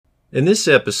In this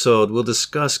episode, we'll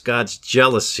discuss God's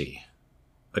jealousy,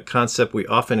 a concept we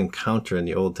often encounter in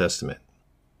the Old Testament.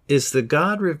 Is the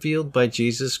God revealed by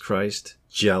Jesus Christ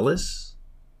jealous?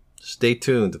 Stay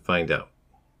tuned to find out.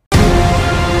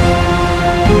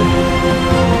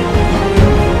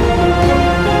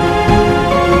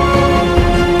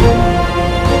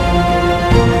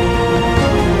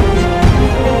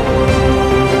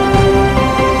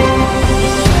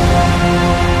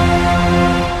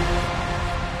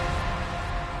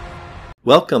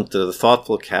 Welcome to the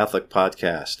Thoughtful Catholic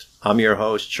Podcast. I'm your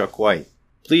host, Chuck White.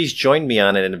 Please join me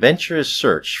on an adventurous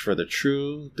search for the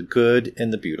true, the good,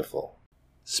 and the beautiful.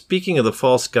 Speaking of the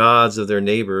false gods of their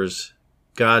neighbors,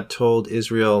 God told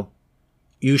Israel,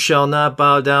 "You shall not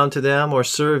bow down to them or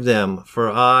serve them, for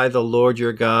I, the Lord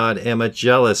your God, am a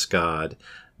jealous God,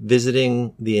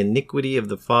 visiting the iniquity of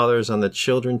the fathers on the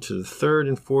children to the third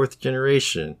and fourth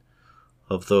generation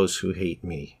of those who hate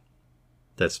me."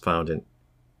 That's found in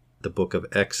the book of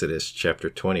Exodus, chapter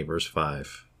 20, verse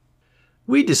 5.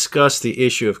 We discussed the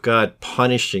issue of God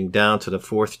punishing down to the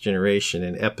fourth generation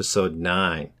in episode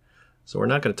 9, so we're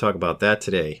not going to talk about that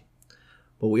today.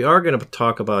 But we are going to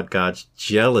talk about God's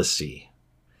jealousy.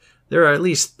 There are at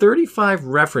least 35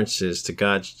 references to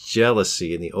God's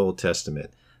jealousy in the Old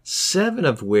Testament, 7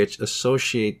 of which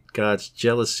associate God's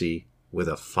jealousy with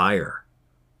a fire.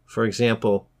 For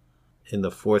example, in the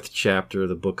 4th chapter of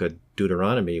the book of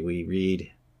Deuteronomy, we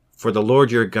read, "For the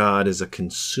Lord your God is a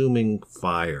consuming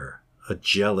fire, a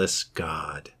jealous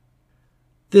God."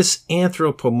 This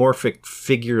anthropomorphic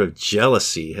figure of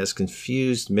jealousy has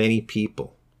confused many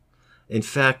people. In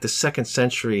fact, the 2nd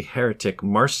century heretic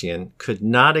Marcion could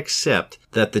not accept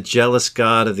that the jealous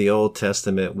God of the Old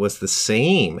Testament was the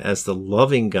same as the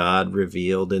loving God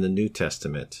revealed in the New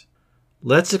Testament.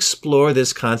 Let's explore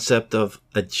this concept of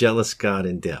a jealous God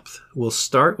in depth. We'll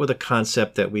start with a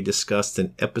concept that we discussed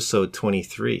in episode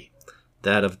 23,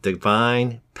 that of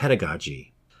divine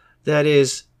pedagogy. That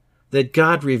is, that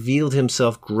God revealed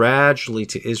himself gradually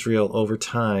to Israel over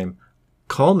time,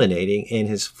 culminating in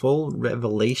his full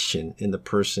revelation in the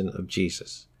person of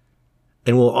Jesus.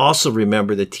 And we'll also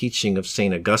remember the teaching of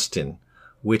St. Augustine,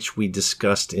 which we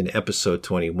discussed in episode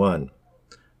 21.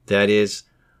 That is,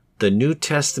 the New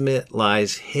Testament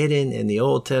lies hidden in the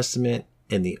Old Testament,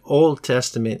 and the Old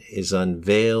Testament is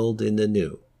unveiled in the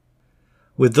New.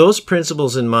 With those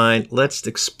principles in mind, let's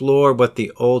explore what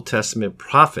the Old Testament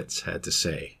prophets had to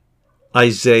say.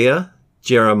 Isaiah,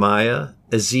 Jeremiah,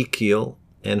 Ezekiel,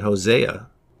 and Hosea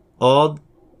all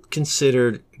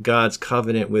considered God's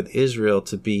covenant with Israel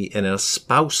to be an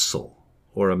espousal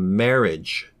or a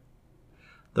marriage.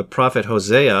 The prophet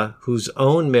Hosea, whose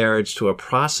own marriage to a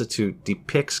prostitute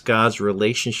depicts God's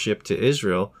relationship to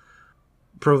Israel,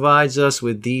 provides us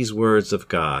with these words of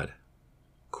God.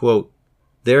 Quote,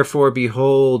 "Therefore,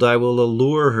 behold, I will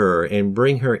allure her and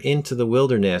bring her into the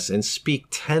wilderness and speak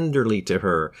tenderly to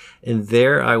her. And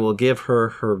there I will give her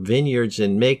her vineyards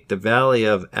and make the valley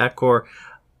of Achor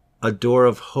a door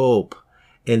of hope.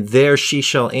 And there she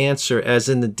shall answer as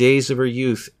in the days of her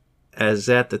youth, as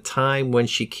at the time when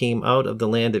she came out of the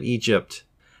land of Egypt.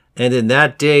 And in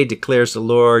that day, declares the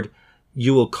Lord,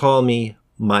 you will call me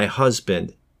my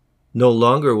husband. No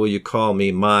longer will you call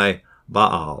me my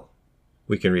Baal."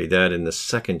 We can read that in the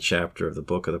 2nd chapter of the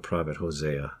book of the prophet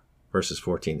Hosea, verses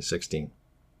 14 to 16.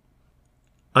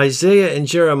 Isaiah and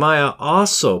Jeremiah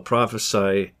also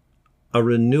prophesy a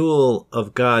renewal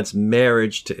of God's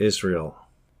marriage to Israel.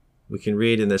 We can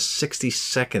read in the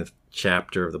 62nd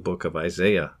chapter of the book of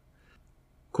Isaiah.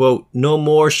 Quote, "No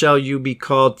more shall you be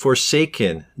called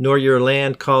forsaken, nor your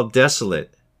land called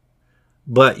desolate.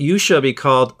 But you shall be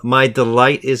called, my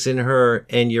delight is in her,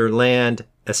 and your land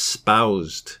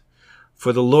espoused.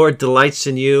 For the Lord delights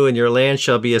in you, and your land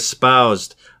shall be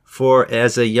espoused. For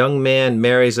as a young man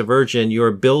marries a virgin,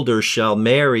 your builder shall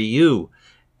marry you.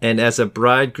 And as a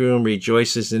bridegroom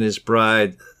rejoices in his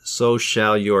bride, so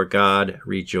shall your God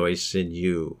rejoice in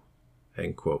you."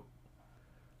 End quote.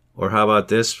 Or how about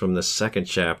this from the 2nd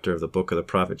chapter of the book of the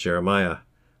prophet Jeremiah?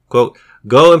 Quote,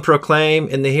 "Go and proclaim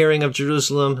in the hearing of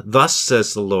Jerusalem, thus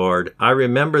says the Lord, I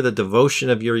remember the devotion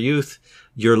of your youth,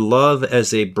 your love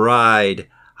as a bride,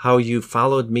 how you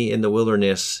followed me in the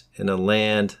wilderness, in a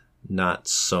land not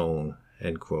sown."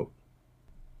 End quote.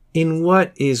 In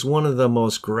what is one of the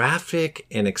most graphic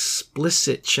and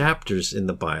explicit chapters in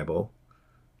the Bible,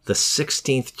 the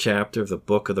 16th chapter of the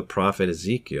book of the prophet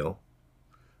Ezekiel,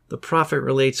 the prophet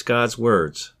relates God's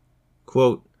words.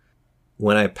 Quote,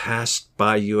 "When I passed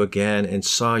by you again and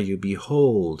saw you,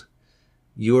 behold,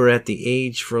 You are at the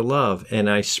age for love, and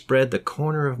I spread the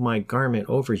corner of my garment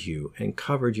over you and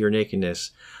covered your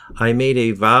nakedness. I made a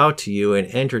vow to you and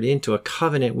entered into a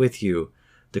covenant with you,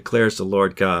 declares the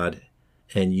Lord God,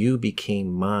 and you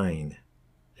became mine."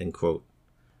 End quote.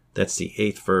 That's the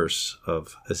 8th verse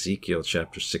of Ezekiel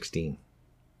chapter 16.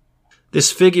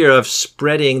 This figure of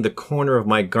spreading the corner of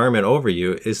my garment over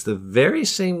you is the very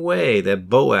same way that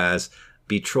Boaz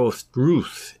betrothed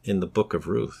Ruth in the book of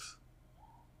Ruth.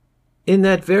 In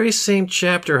that very same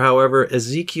chapter, however,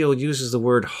 Ezekiel uses the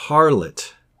word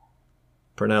harlot,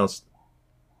 pronounced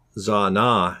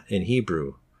zanah in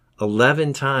Hebrew,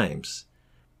 11 times,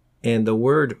 and the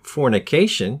word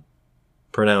fornication,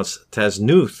 pronounced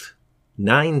taznuth,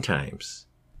 9 times.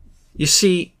 You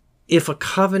see, if a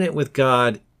covenant with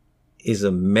God is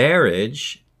a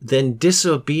marriage, then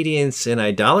disobedience and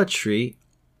idolatry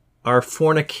are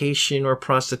fornication or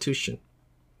prostitution.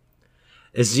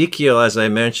 Ezekiel, as I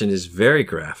mentioned, is very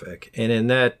graphic, and in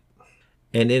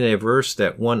a verse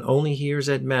that one only hears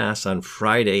at Mass on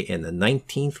Friday in the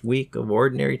 19th week of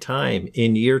Ordinary Time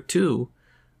in year 2,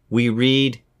 we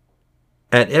read,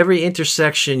 "At every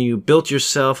intersection you built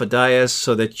yourself a dais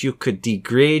so that you could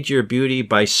degrade your beauty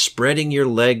by spreading your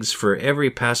legs for every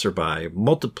passerby,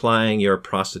 multiplying your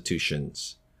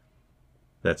prostitutions."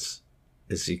 That's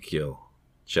Ezekiel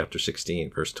chapter 16,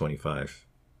 verse 25.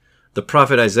 The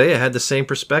prophet Isaiah had the same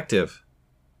perspective.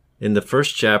 In the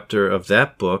 1st chapter of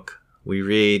that book, we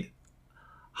read,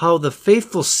 "How the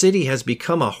faithful city has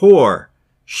become a whore,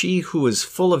 she who is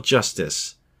full of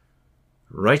justice.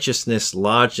 Righteousness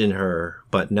lodged in her,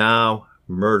 but now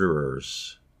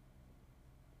murderers."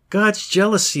 God's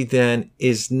jealousy, then,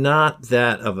 is not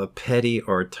that of a petty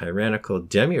or tyrannical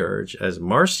demiurge, as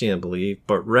Marcion believed,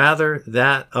 but rather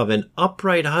that of an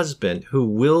upright husband who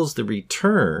wills the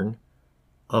return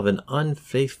of an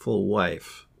unfaithful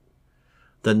wife.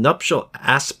 The nuptial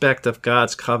aspect of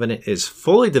God's covenant is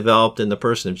fully developed in the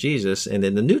person of Jesus and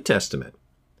in the New Testament.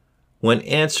 When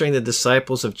answering the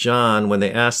disciples of John, when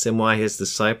they asked him why his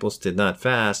disciples did not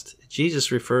fast,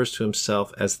 Jesus refers to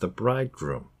himself as the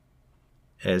bridegroom,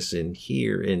 as in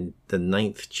here in the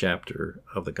 9th chapter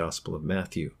of the Gospel of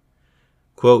Matthew.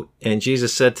 Quote, "And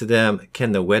Jesus said to them,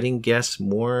 'Can the wedding guests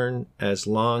mourn as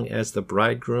long as the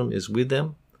bridegroom is with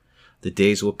them? The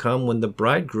days will come when the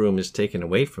bridegroom is taken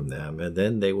away from them, and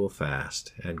then they will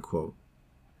fast." End quote.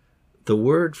 The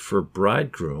word for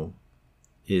bridegroom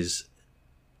is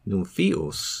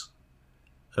numphios,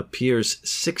 appears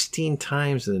 16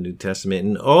 times in the New Testament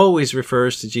and always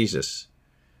refers to Jesus.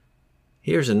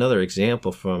 Here's another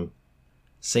example from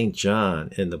St.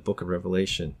 John in the book of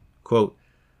Revelation. Quote,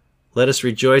 "Let us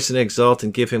rejoice and exult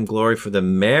and give him glory, for the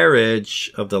marriage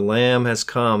of the Lamb has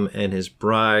come, and his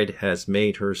bride has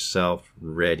made herself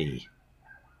ready."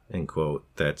 End quote.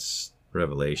 That's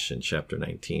Revelation chapter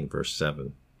 19, verse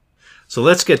 7. So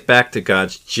let's get back to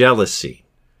God's jealousy.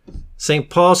 St.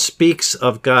 Paul speaks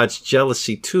of God's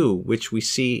jealousy too, which we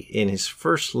see in his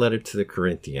first letter to the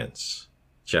Corinthians,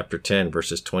 chapter 10,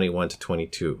 verses 21 to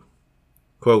 22.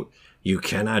 Quote, "You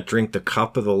cannot drink the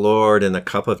cup of the Lord and the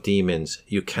cup of demons.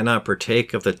 You cannot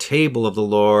partake of the table of the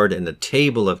Lord and the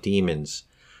table of demons.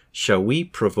 Shall we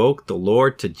provoke the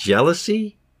Lord to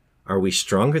jealousy? Are we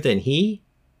stronger than he?"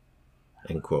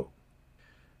 End quote.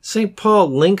 St. Paul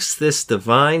links this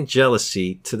divine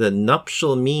jealousy to the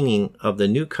nuptial meaning of the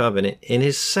new covenant in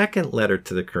his second letter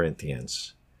to the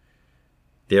Corinthians.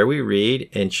 There we read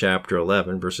in chapter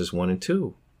 11, verses 1 and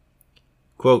 2.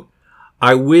 Quote,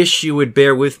 "I wish you would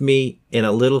bear with me in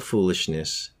a little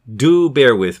foolishness. Do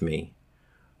bear with me,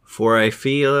 for I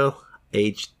feel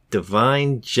a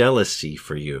divine jealousy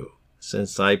for you,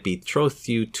 since I betrothed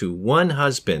you to one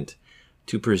husband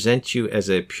to present you as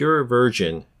a pure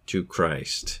virgin to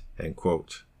Christ." End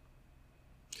quote.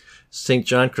 St.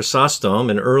 John Chrysostom,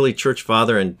 an early church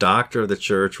father and doctor of the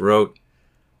church, wrote,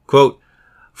 quote,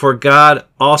 "For God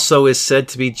also is said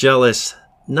to be jealous,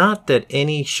 not that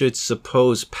any should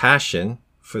suppose passion,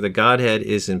 for the Godhead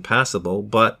is impassible,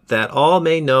 but that all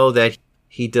may know that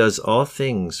he does all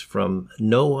things from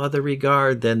no other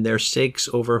regard than their sakes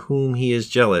over whom he is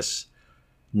jealous,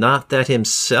 not that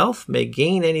himself may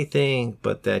gain anything,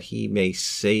 but that he may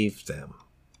save them."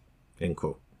 End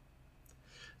quote.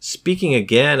 Speaking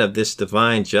again of this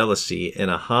divine jealousy in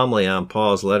a homily on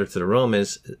Paul's letter to the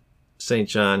Romans, St.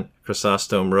 John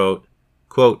Chrysostom wrote,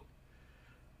 quote,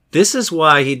 "This is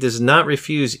why he does not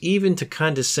refuse even to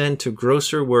condescend to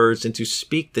grosser words and to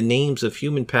speak the names of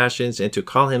human passions and to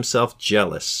call himself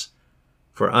jealous.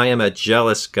 For I am a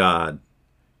jealous God,"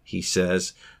 he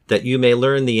says, "that you may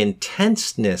learn the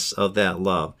intenseness of that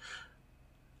love.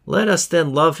 Let us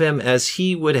then love him as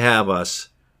he would have us.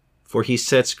 for he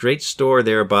sets great store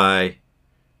thereby.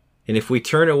 And if we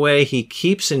turn away, he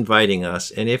keeps inviting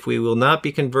us. And if we will not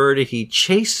be converted, he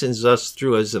chastens us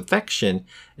through his affection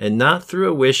and not through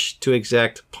a wish to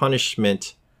exact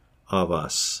punishment of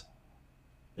us.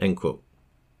 End quote.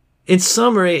 In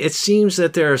summary, it seems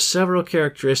that there are several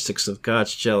characteristics of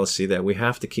God's jealousy that we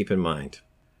have to keep in mind.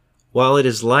 While it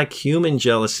is like human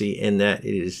jealousy in that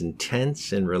it is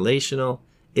intense and relational,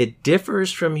 it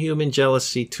differs from human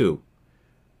jealousy too.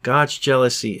 God's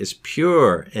jealousy is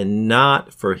pure and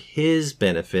not for his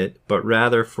benefit, but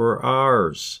rather for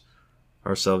ours,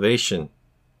 our salvation.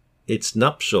 It's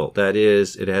nuptial, that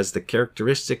is, it has the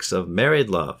characteristics of married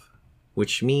love,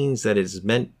 which means that it is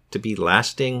meant to be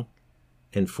lasting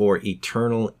and for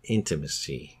eternal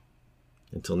intimacy.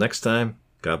 Until next time,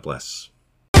 God bless.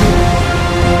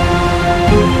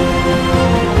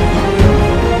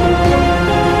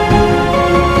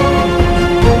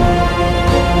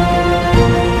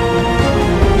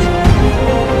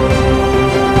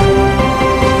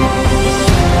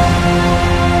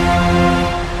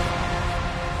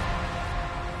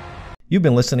 You've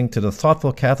been listening to the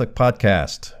Thoughtful Catholic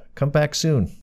Podcast. Come back soon.